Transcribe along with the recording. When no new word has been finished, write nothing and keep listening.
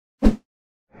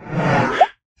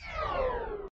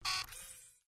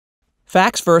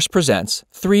Facts First presents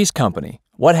Three's Company,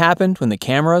 What Happened When the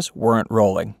Cameras Weren't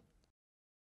Rolling.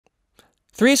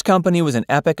 Three's Company was an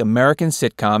epic American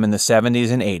sitcom in the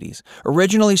 70s and 80s,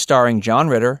 originally starring John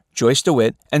Ritter, Joyce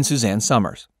DeWitt, and Suzanne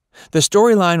Summers. The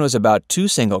storyline was about two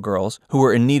single girls who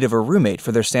were in need of a roommate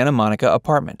for their Santa Monica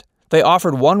apartment. They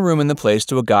offered one room in the place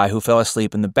to a guy who fell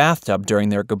asleep in the bathtub during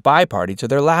their goodbye party to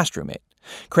their last roommate.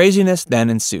 Craziness then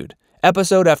ensued,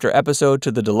 episode after episode,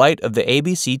 to the delight of the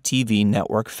ABC TV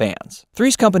network fans.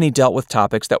 Three's Company dealt with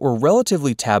topics that were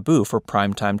relatively taboo for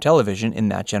primetime television in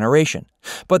that generation,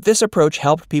 but this approach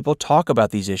helped people talk about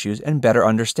these issues and better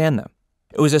understand them.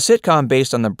 It was a sitcom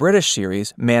based on the British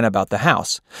series Man About the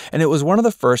House, and it was one of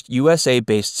the first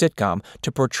USA-based sitcom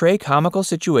to portray comical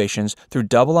situations through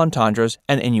double entendres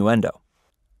and innuendo.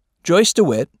 Joyce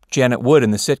DeWitt, Janet Wood in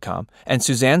the sitcom, and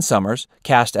Suzanne Summers,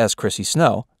 cast as Chrissy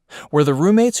Snow, were the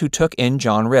roommates who took in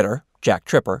John Ritter, Jack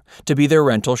Tripper, to be their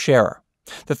rental sharer.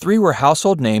 The three were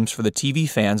household names for the TV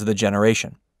fans of the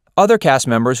generation. Other cast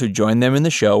members who joined them in the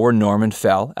show were Norman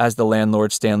Fell as the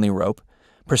landlord Stanley Rope,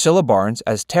 Priscilla Barnes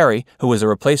as Terry, who was a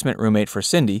replacement roommate for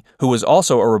Cindy, who was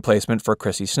also a replacement for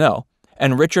Chrissy Snow,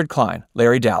 and Richard Klein,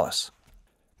 Larry Dallas.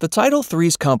 The title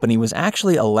Three's Company was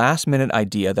actually a last-minute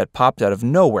idea that popped out of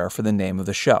nowhere for the name of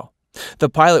the show. The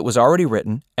pilot was already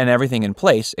written and everything in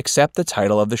place except the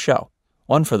title of the show.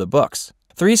 One for the books.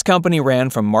 Three's Company ran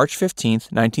from March 15,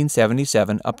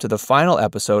 1977 up to the final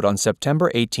episode on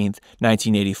September 18,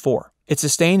 1984. It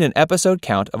sustained an episode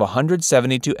count of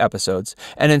 172 episodes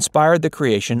and inspired the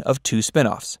creation of two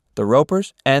spin-offs, The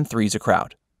Ropers and Three's a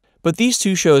Crowd. But these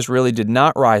two shows really did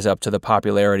not rise up to the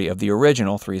popularity of the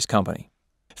original Three's Company.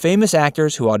 Famous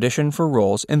actors who auditioned for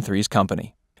roles in Three's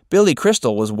Company. Billy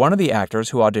Crystal was one of the actors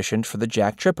who auditioned for the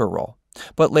Jack Tripper role,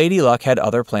 but Lady Luck had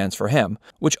other plans for him,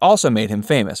 which also made him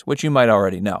famous, which you might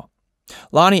already know.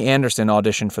 Lonnie Anderson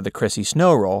auditioned for the Chrissy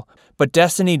Snow role, but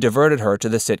destiny diverted her to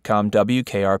the sitcom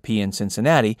WKRP in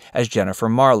Cincinnati as Jennifer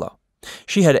Marlowe.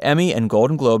 She had Emmy and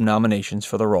Golden Globe nominations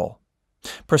for the role.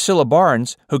 Priscilla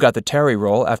Barnes, who got the Terry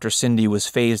role after Cindy was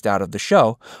phased out of the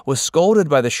show, was scolded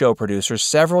by the show producers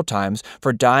several times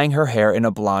for dyeing her hair in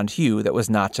a blonde hue that was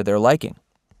not to their liking.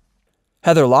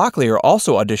 Heather Locklear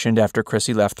also auditioned after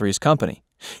Chrissy left Three's Company.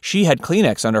 She had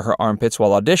Kleenex under her armpits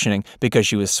while auditioning because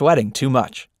she was sweating too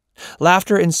much.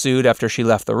 Laughter ensued after she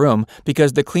left the room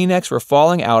because the Kleenex were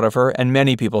falling out of her and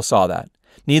many people saw that.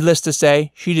 Needless to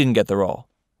say, she didn't get the role.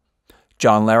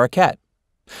 John Larroquette.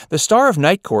 The star of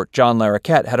Night Court, John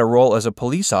Larroquette, had a role as a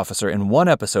police officer in one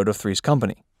episode of Three's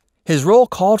Company. His role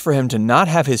called for him to not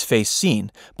have his face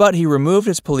seen, but he removed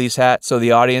his police hat so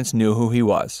the audience knew who he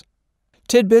was.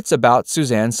 Tidbits about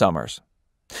Suzanne Summers.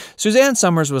 Suzanne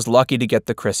Summers was lucky to get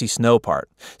the Chrissy Snow part.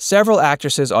 Several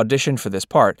actresses auditioned for this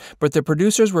part, but the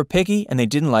producers were picky and they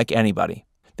didn't like anybody.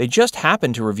 They just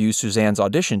happened to review Suzanne's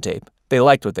audition tape. They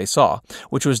liked what they saw,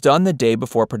 which was done the day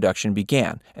before production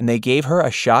began, and they gave her a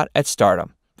shot at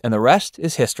stardom. And the rest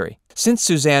is history. Since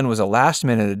Suzanne was a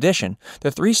last-minute addition,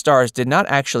 the three stars did not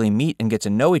actually meet and get to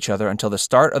know each other until the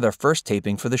start of their first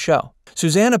taping for the show.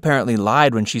 Suzanne apparently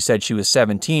lied when she said she was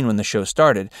 17 when the show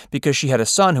started because she had a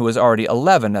son who was already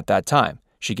 11 at that time.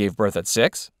 She gave birth at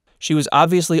 6. She was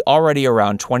obviously already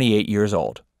around 28 years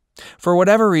old. For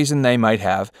whatever reason they might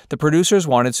have, the producers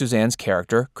wanted Suzanne's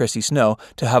character, Chrissy Snow,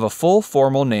 to have a full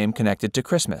formal name connected to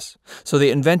Christmas, so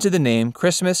they invented the name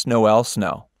Christmas Noel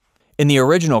Snow. In the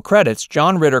original credits,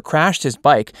 John Ritter crashed his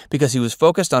bike because he was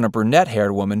focused on a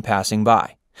brunette-haired woman passing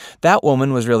by. That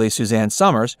woman was really Suzanne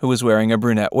Summers, who was wearing a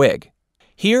brunette wig.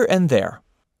 Here and there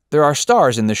are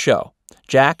stars in the show,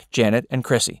 Jack, Janet, and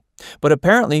Chrissy. But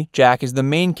apparently Jack is the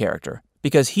main character,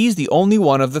 because he's the only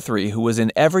one of the three who was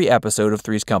in every episode of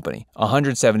Three's Company,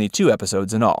 172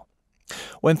 episodes in all.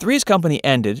 When Three's Company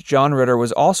ended, John Ritter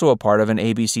was also a part of an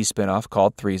ABC spinoff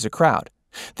called Three's a Crowd.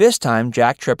 This time,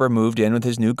 Jack Tripper moved in with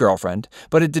his new girlfriend,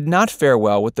 but it did not fare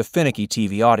well with the finicky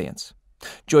TV audience.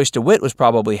 Joyce DeWitt was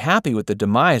probably happy with the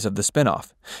demise of the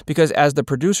spinoff, because as the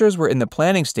producers were in the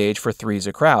planning stage for Three's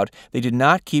a Crowd, they did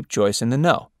not keep Joyce in the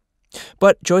know.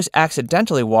 But Joyce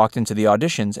accidentally walked into the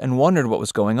auditions and wondered what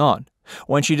was going on.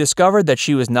 When she discovered that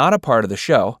she was not a part of the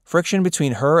show, friction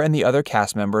between her and the other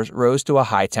cast members rose to a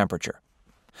high temperature.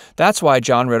 That's why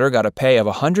John Ritter got a pay of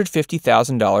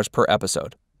 $150,000 per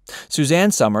episode.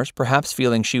 Suzanne Summers, perhaps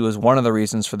feeling she was one of the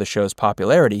reasons for the show's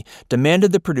popularity,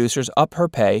 demanded the producers up her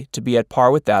pay to be at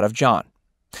par with that of John.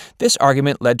 This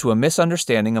argument led to a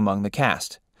misunderstanding among the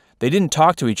cast. They didn't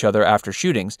talk to each other after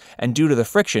shootings, and due to the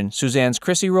friction, Suzanne's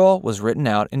Chrissy role was written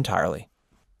out entirely.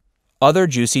 Other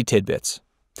juicy tidbits.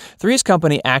 Three's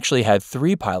Company actually had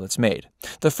 3 pilots made.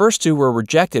 The first 2 were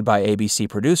rejected by ABC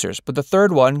producers, but the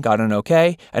third one got an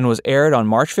okay and was aired on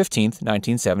March 15,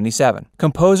 1977.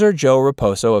 Composer Joe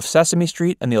Raposo of Sesame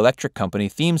Street and the Electric Company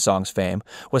theme songs fame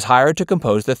was hired to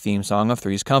compose the theme song of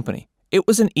Three's Company. It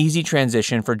was an easy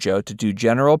transition for Joe to do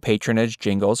general patronage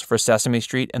jingles for Sesame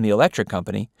Street and the Electric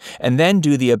Company, and then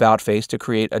do the about face to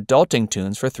create adulting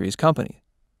tunes for Three's Company.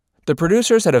 The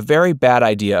producers had a very bad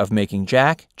idea of making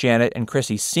Jack, Janet, and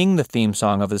Chrissy sing the theme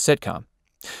song of the sitcom.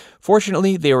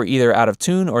 Fortunately, they were either out of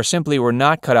tune or simply were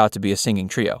not cut out to be a singing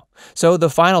trio. So the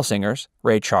final singers,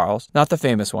 Ray Charles, not the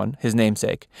famous one, his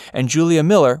namesake, and Julia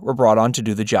Miller were brought on to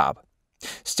do the job.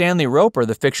 Stanley Roper,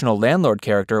 the fictional landlord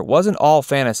character, wasn't all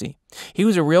fantasy. He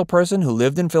was a real person who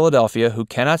lived in Philadelphia who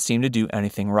cannot seem to do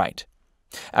anything right.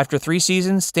 After 3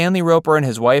 seasons, Stanley Roper and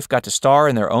his wife got to star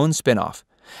in their own spin-off,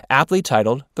 aptly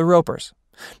titled The Ropers.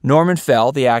 Norman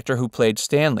Fell, the actor who played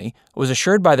Stanley, was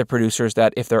assured by the producers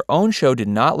that if their own show did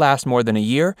not last more than a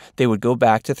year, they would go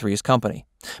back to Three's Company.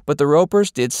 But the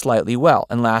Ropers did slightly well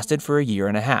and lasted for a year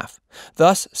and a half.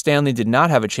 Thus, Stanley did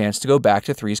not have a chance to go back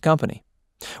to Three's Company.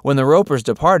 When the Ropers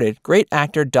departed, great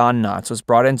actor Don Knotts was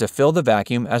brought in to fill the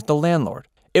vacuum as the landlord.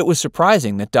 It was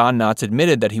surprising that Don Knotts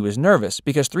admitted that he was nervous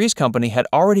because Three's Company had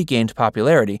already gained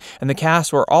popularity and the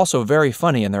cast were also very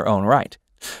funny in their own right.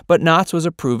 But Knotts was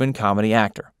a proven comedy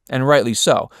actor, and rightly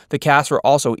so. The cast were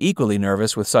also equally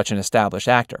nervous with such an established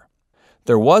actor.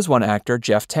 There was one actor,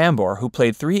 Jeff Tambor, who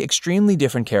played 3 extremely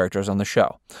different characters on the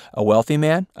show: a wealthy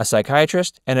man, a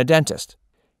psychiatrist, and a dentist.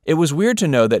 It was weird to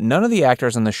know that none of the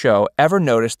actors on the show ever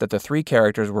noticed that the 3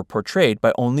 characters were portrayed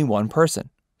by only one person.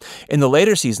 In the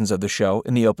later seasons of the show,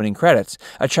 in the opening credits,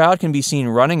 a child can be seen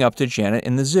running up to Janet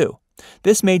in the zoo.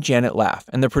 This made Janet laugh,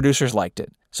 and the producers liked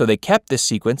it, so they kept this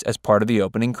sequence as part of the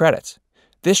opening credits.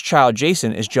 This child,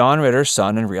 Jason, is John Ritter's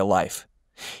son in real life.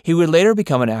 He would later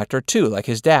become an actor too, like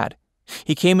his dad.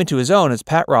 He came into his own as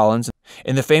Pat Rollins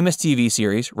in the famous TV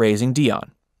series Raising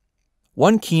Dion.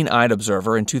 One keen-eyed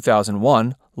observer in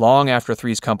 2001, long after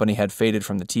Three's Company had faded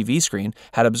from the TV screen,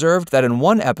 had observed that in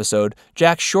one episode,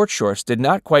 Jack's short shorts did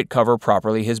not quite cover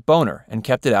properly his boner and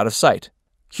kept it out of sight.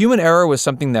 Human error was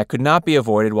something that could not be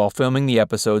avoided while filming the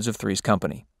episodes of Three's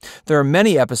Company. There are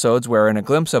many episodes wherein a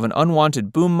glimpse of an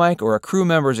unwanted boom mic or a crew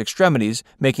member's extremities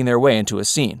making their way into a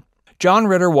scene. John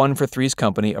Ritter won for Three's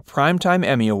Company a Primetime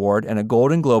Emmy Award and a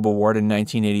Golden Globe Award in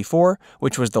 1984,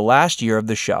 which was the last year of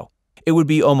the show. It would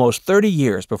be almost 30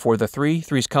 years before the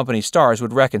Three's Company stars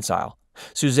would reconcile.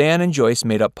 Suzanne and Joyce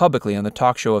made up publicly on the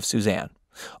talk show of Suzanne.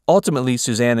 Ultimately,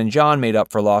 Suzanne and John made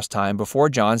up for lost time before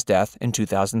John's death in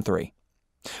 2003.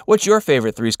 What's your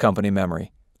favorite Three's Company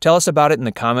memory? Tell us about it in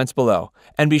the comments below,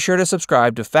 and be sure to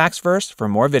subscribe to Facts First for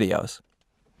more videos.